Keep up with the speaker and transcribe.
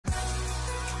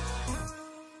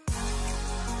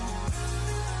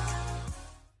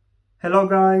Hello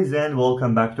guys and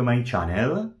welcome back to my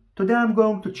channel. Today I'm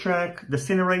going to check the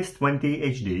CineRace20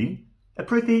 HD, a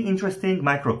pretty interesting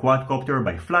micro quadcopter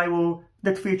by Flywoo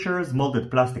that features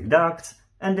molded plastic ducts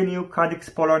and the new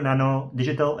Caddx Polar Nano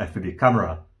digital FPV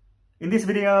camera. In this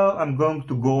video I'm going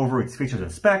to go over its features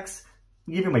and specs,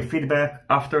 give you my feedback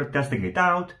after testing it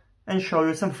out and show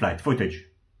you some flight footage.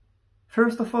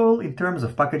 First of all, in terms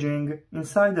of packaging,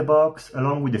 inside the box,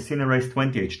 along with the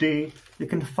CineRace20 HD, you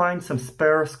can find some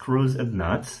spare screws and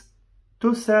nuts,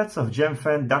 two sets of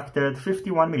Gemfen ducted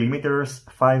 51mm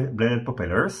 5-bladed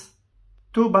propellers,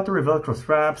 two battery Velcro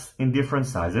straps in different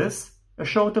sizes, a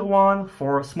shorter one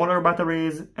for smaller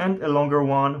batteries and a longer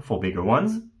one for bigger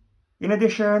ones. In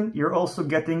addition, you're also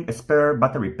getting a spare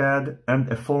battery pad and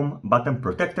a foam bottom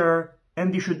protector.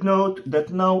 And you should note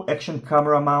that no action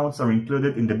camera mounts are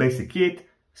included in the basic kit,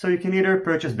 so you can either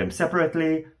purchase them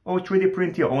separately or 3D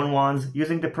print your own ones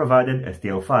using the provided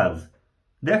STL files.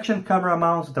 The action camera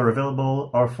mounts that are available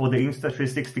are for the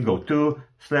Insta360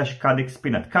 Go2/Caddx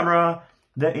Peanut camera,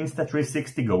 the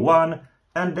Insta360 Go1,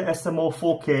 and the SMO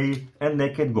 4K and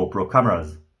naked GoPro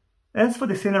cameras. As for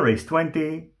the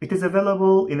CineRace20, it is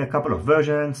available in a couple of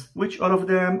versions, which all of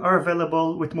them are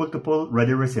available with multiple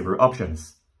ready receiver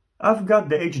options. I've got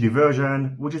the HD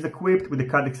version, which is equipped with the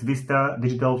Caddx Vista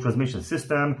digital transmission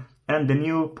system and the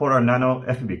new Polar Nano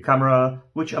FPV camera,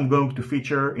 which I'm going to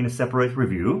feature in a separate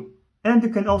review. And you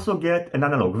can also get an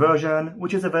analog version,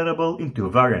 which is available in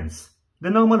two variants. The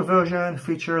normal version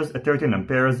features a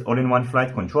 13A all-in-one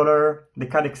flight controller, the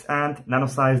Caddx Ant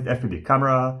nano-sized FPV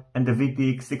camera, and the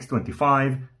VTX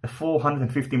 625, a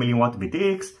 450mW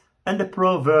VTX, and the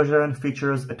Pro version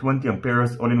features a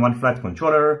 20A all-in-one flight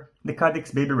controller, the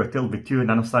Caddx Baby Reptile V2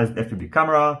 nano-sized FPV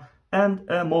camera, and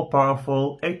a more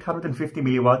powerful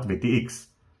 850mW VTX.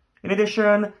 In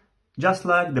addition, just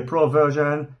like the Pro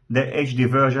version, the HD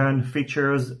version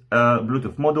features a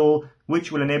Bluetooth module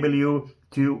which will enable you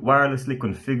to wirelessly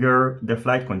configure the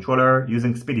flight controller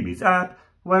using SpeedyBees app,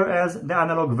 whereas the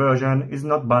analog version is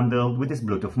not bundled with this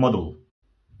Bluetooth module.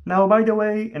 Now, by the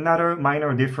way, another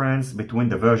minor difference between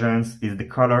the versions is the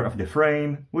color of the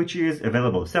frame, which is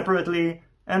available separately,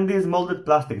 and these molded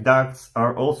plastic ducts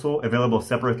are also available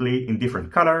separately in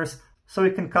different colors, so you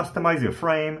can customize your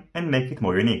frame and make it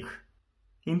more unique.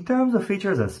 In terms of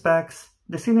features and specs,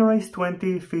 the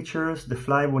CineRace20 features the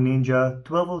Flywoo Ninja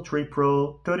 1203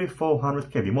 Pro 3400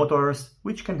 kV motors,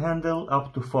 which can handle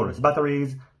up to 4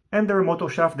 batteries, and their motor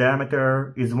shaft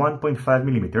diameter is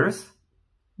 1.5mm.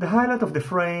 The highlight of the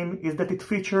frame is that it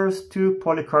features two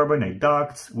polycarbonate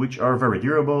ducts, which are very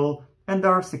durable and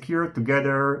are secured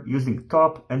together using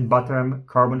top and bottom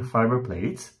carbon fiber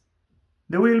plates.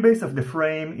 The wheelbase of the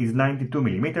frame is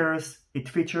 92mm, it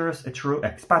features a true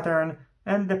X pattern,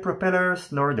 and the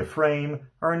propellers nor the frame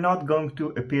are not going to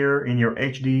appear in your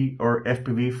HD or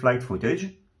FPV flight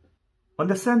footage. On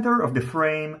the center of the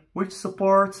frame, which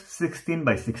supports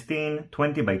 16x16,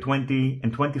 20x20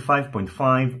 and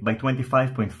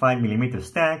 25.5x25.5mm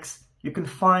stacks, you can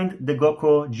find the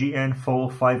GOKU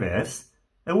GN45S,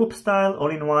 a Whoop-style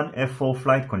all-in-one F4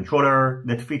 flight controller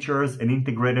that features an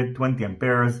integrated 20A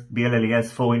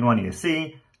BLLES 4-in-1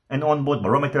 ESC, an onboard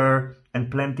barometer,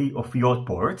 and plenty of yacht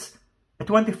ports. A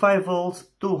 25V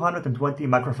 220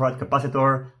 microfarad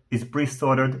capacitor is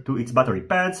pre-soldered to its battery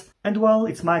pads, and while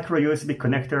its micro USB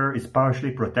connector is partially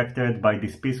protected by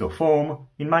this piece of foam,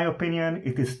 in my opinion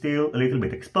it is still a little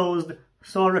bit exposed,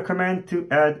 so I recommend to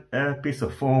add a piece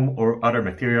of foam or other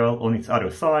material on its other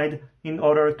side in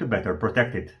order to better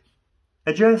protect it.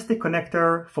 A joystick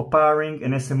connector for powering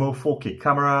an SMO 4K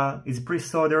camera is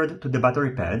pre-soldered to the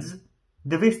battery pads.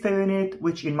 The Vista unit,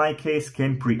 which in my case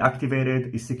came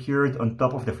pre-activated, is secured on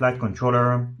top of the flight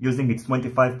controller using its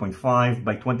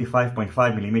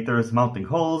 25.5x25.5mm mounting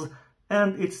holes,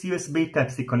 and its USB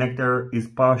Type-C connector is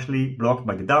partially blocked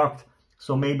by the duct,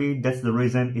 so maybe that's the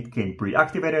reason it came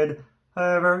pre-activated.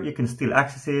 However, you can still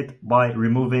access it by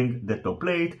removing the top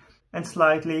plate and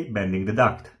slightly bending the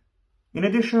duct. In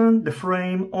addition, the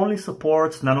frame only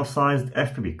supports nano-sized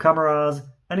FPV cameras,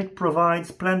 and it provides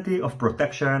plenty of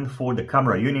protection for the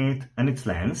camera unit and its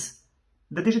lens.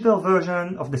 The digital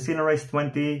version of the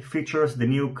CineRace20 features the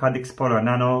new Caddx Polar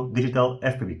Nano digital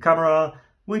FPV camera,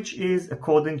 which is,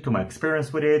 according to my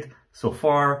experience with it so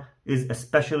far, is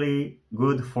especially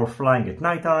good for flying at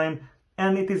nighttime,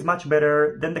 and it is much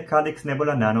better than the Caddx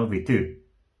Nebula Nano V2.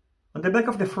 On the back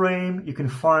of the frame, you can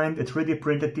find a 3D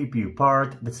printed TPU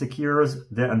part that secures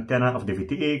the antenna of the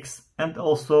VTX and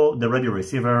also the radio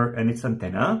receiver and its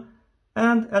antenna.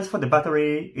 And as for the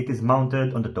battery, it is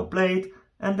mounted on the top plate,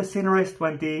 and the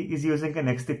CineRace20 is using an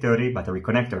XT30 battery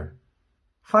connector.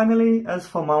 Finally, as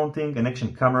for mounting an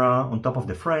action camera on top of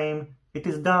the frame, it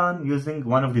is done using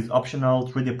one of these optional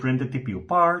 3D printed TPU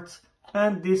parts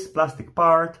and this plastic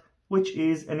part, which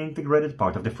is an integrated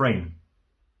part of the frame.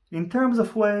 In terms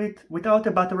of weight, without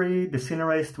a battery, the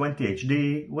CineRace20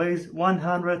 HD weighs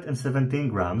 117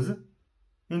 grams,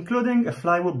 including a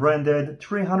Flywoo branded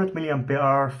 300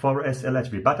 mAh 4S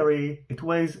LHV battery, it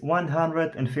weighs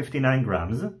 159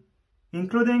 grams.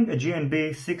 Including a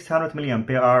GNB 600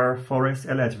 mAh 4S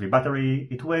LHV battery,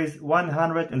 it weighs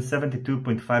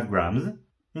 172.5 grams.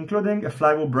 Including a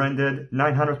Flywoo branded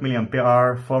 900 mAh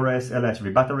 4S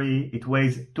LHV battery, it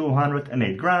weighs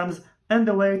 208 grams, and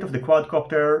the weight of the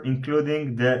quadcopter,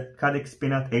 including the Caddx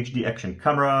Peanut HD action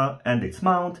camera and its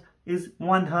mount, is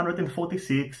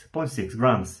 146.6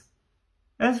 grams.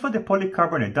 As for the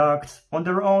polycarbonate ducts, on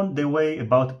their own they weigh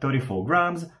about 34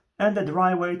 grams, and the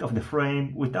dry weight of the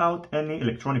frame without any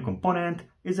electronic component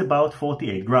is about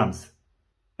 48 grams.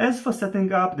 As for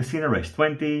setting up the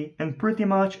CineRace20, and pretty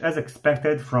much as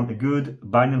expected from a good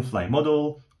bind and fly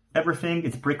model, everything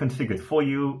is pre-configured for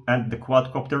you and the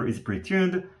quadcopter is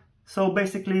pre-tuned. So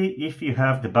basically, if you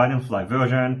have the bind and fly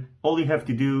version, all you have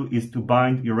to do is to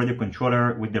bind your radio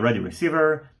controller with the radio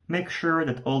receiver, make sure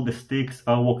that all the sticks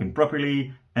are working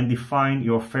properly, and define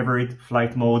your favorite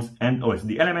flight modes and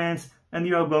OSD elements, and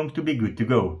you are going to be good to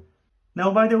go.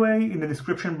 Now, by the way, in the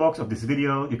description box of this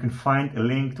video, you can find a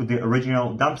link to the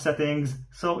original dump settings,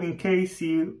 so in case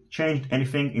you changed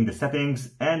anything in the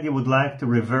settings and you would like to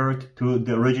revert to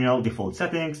the original default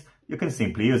settings, you can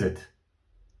simply use it.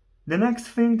 The next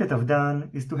thing that I've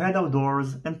done is to head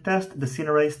outdoors and test the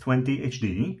CineRace20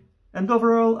 HD, and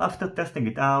overall, after testing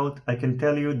it out, I can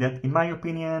tell you that in my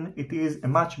opinion, it is a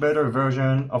much better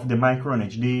version of the Micron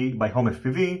HD by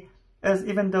KremerFPV, as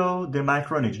even though the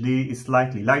Micron HD is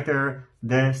slightly lighter,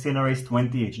 the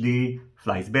CineRace20 HD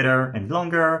flies better and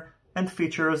longer and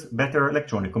features better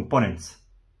electronic components.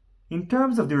 In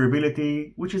terms of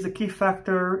durability, which is a key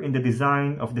factor in the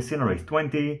design of the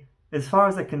CineRace20, as far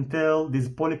as I can tell, these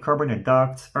polycarbonate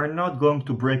ducts are not going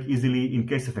to break easily in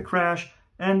case of a crash,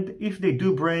 and if they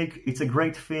do break, it's a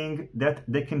great thing that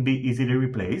they can be easily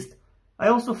replaced. I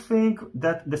also think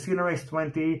that the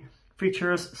CineRace20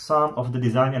 features some of the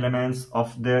design elements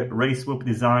of the RaceWhoop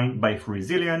design by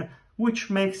Zillion, which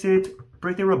makes it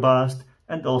pretty robust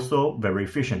and also very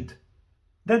efficient.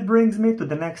 That brings me to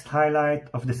the next highlight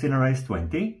of the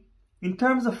CineRace20. In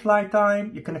terms of flight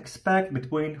time, you can expect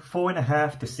between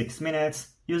 4.5 to 6 minutes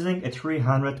using a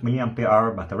 300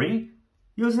 mAh battery.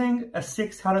 Using a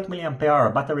 600 mAh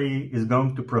battery is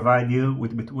going to provide you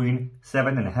with between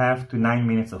 7.5 to 9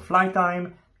 minutes of flight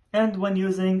time, and when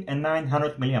using a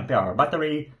 900 mAh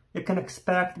battery, you can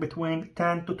expect between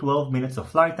 10 to 12 minutes of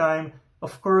flight time,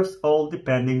 of course all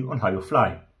depending on how you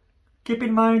fly. Keep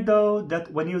in mind though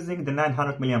that when using the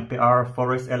 900 mAh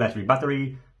 4S LHV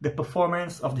battery, the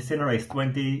performance of the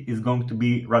CineRace20 is going to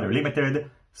be rather limited,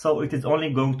 so it is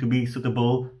only going to be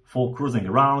suitable for cruising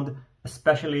around,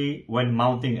 especially when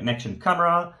mounting an action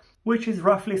camera, which is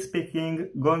roughly speaking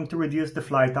going to reduce the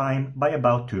flight time by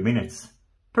about 2 minutes.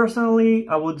 Personally,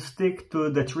 I would stick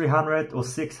to the 300 or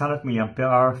 600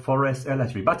 mAh 4S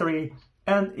LHV battery,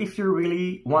 and if you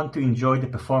really want to enjoy the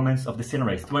performance of the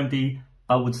CineRace20,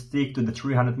 I would stick to the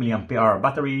 300 mAh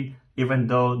battery, even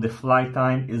though the flight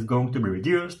time is going to be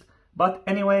reduced. But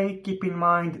anyway, keep in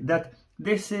mind that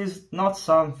this is not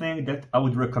something that I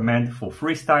would recommend for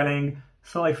freestyling,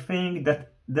 so I think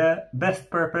that the best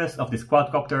purpose of this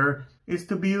quadcopter is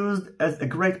to be used as a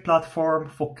great platform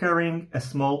for carrying a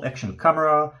small action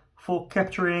camera, for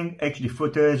capturing HD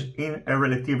footage in a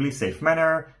relatively safe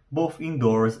manner, both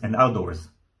indoors and outdoors.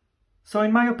 So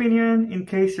in my opinion, in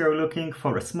case you're looking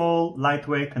for a small,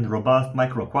 lightweight and robust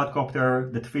micro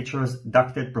quadcopter that features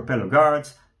ducted propeller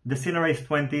guards, the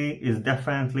CineRace20 is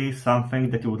definitely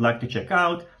something that you would like to check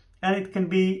out, and it can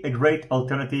be a great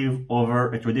alternative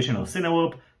over a traditional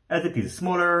CineWhoop, as it is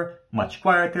smaller, much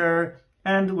quieter,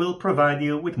 and will provide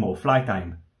you with more flight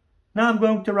time. Now I'm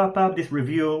going to wrap up this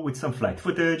review with some flight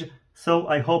footage, so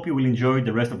I hope you will enjoy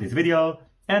the rest of this video.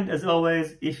 And as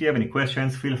always, if you have any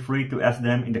questions, feel free to ask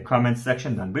them in the comments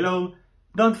section down below.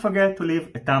 Don't forget to leave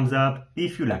a thumbs up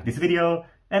if you like this video,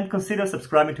 and consider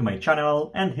subscribing to my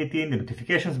channel and hitting the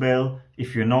notifications bell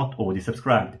if you're not already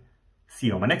subscribed. See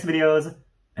you on my next videos,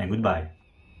 and goodbye.